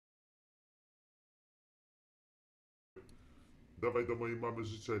Dawaj do mojej mamy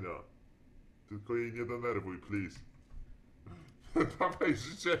życzenia. Tylko jej nie denerwuj, please. Dawaj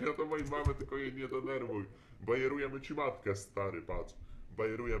życzenia do mojej mamy, tylko jej nie denerwuj. Bajerujemy ci matkę, stary, patrz.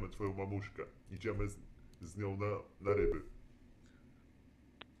 Bajerujemy twoją mamuśkę. Idziemy z nią na ryby.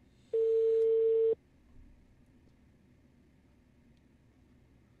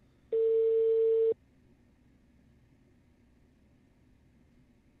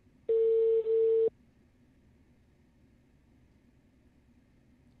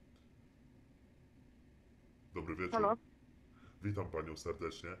 Dobry wieczór. Halo? Witam panią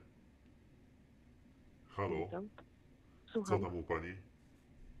serdecznie. Halo? Witam. Co Słucham. tam u pani?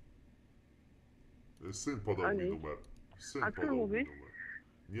 Syn podał mi Ani. numer. Syn A kto podał mówi? mi numer.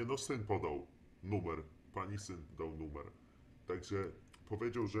 Nie no, syn podał numer. Pani syn dał numer. Także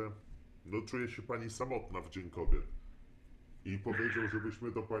powiedział, że no czuje się pani samotna w Dzień Kobiet. I powiedział,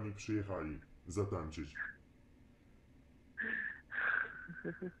 żebyśmy do pani przyjechali zatańczyć.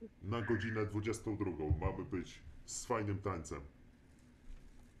 Na godzinę 22 mamy być z fajnym tańcem.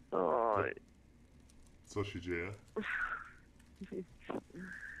 Oj. Co się dzieje?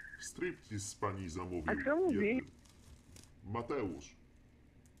 Striptease z pani zamówił. A kto mówi? Jeden. Mateusz.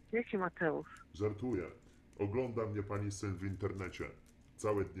 Jaki Mateusz? Żartuję. Ogląda mnie pani syn w internecie.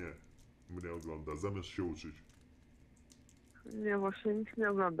 Całe dnie mnie ogląda, zamiast się uczyć. Nie, właśnie nic nie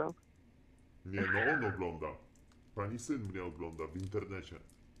oglądał. Nie, no on ogląda. Pani syn mnie ogląda w internecie.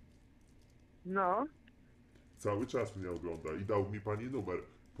 No. Cały czas mnie ogląda i dał mi pani numer.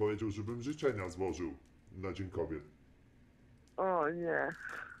 Powiedział, żebym życzenia złożył na Dzień Kobiet. O nie.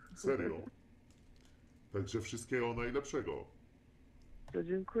 Serio. Także wszystkiego najlepszego. To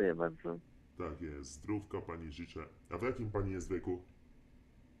dziękuję bardzo. Tak jest, zdrówka pani życzę. A w jakim pani jest wieku?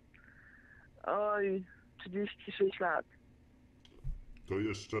 Oj, 36 lat. To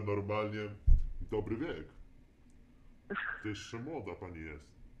jeszcze normalnie dobry wiek. To jeszcze młoda pani jest.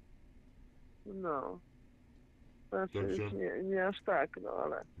 No. Znaczy Dobrze. już nie aż tak, no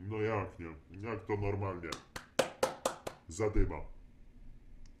ale. No jak nie? Jak to normalnie? Zadyma.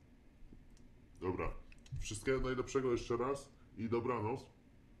 Dobra. Wszystkiego najlepszego jeszcze raz i dobranoc.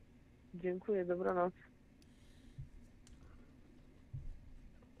 Dziękuję, dobranoc.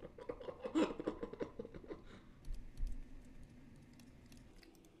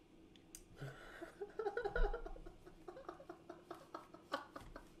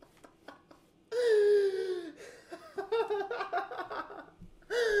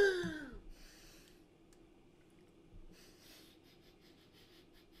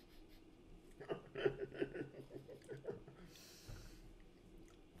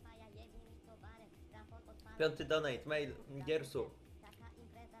 Piąty donate, mail, Giersu.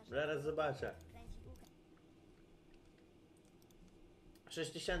 Zaraz zobaczę.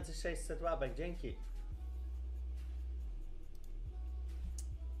 6600 łapek, dzięki.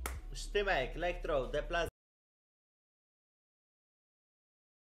 Sztymek, Elektro, Deplaza.